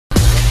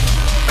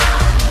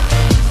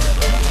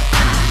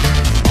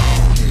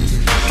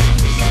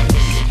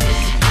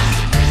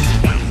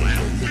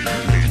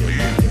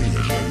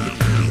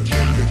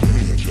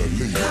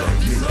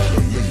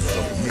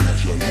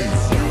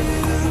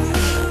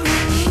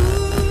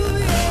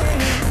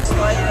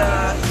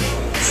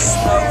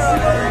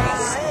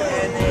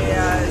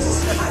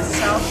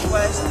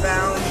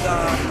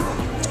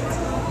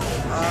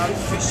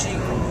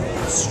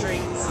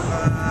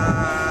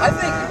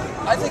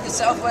I think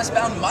it's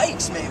Southwestbound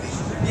Mike's maybe.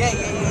 Yeah.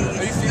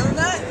 Are you feeling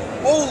that?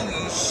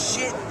 Holy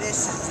shit!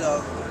 This is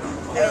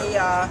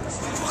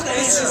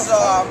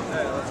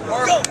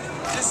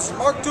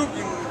Mark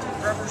Dugan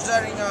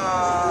representing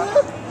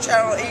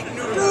Channel 8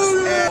 News.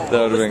 And That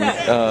would have been.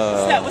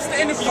 What's the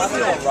interview?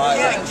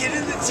 Yeah, get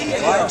in the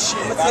TV and shit.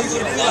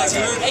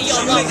 Hey, yo,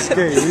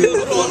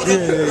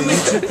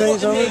 YouTube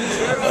page on it?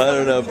 I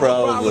don't know,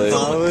 probably.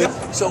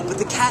 So, but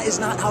the cat is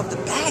not out the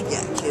bag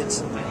yet,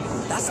 kids.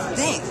 That's the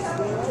thing.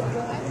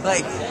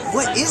 Like,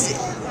 what is it?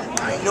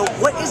 You know,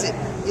 what is it?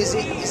 Is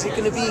it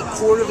going to be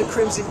Court of the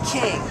Crimson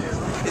King?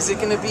 Is it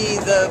going to be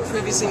the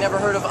previously never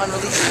heard of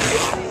unreleased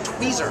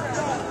Tweezer?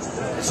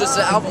 It's just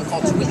an album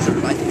called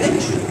Tweezer by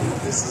Phish.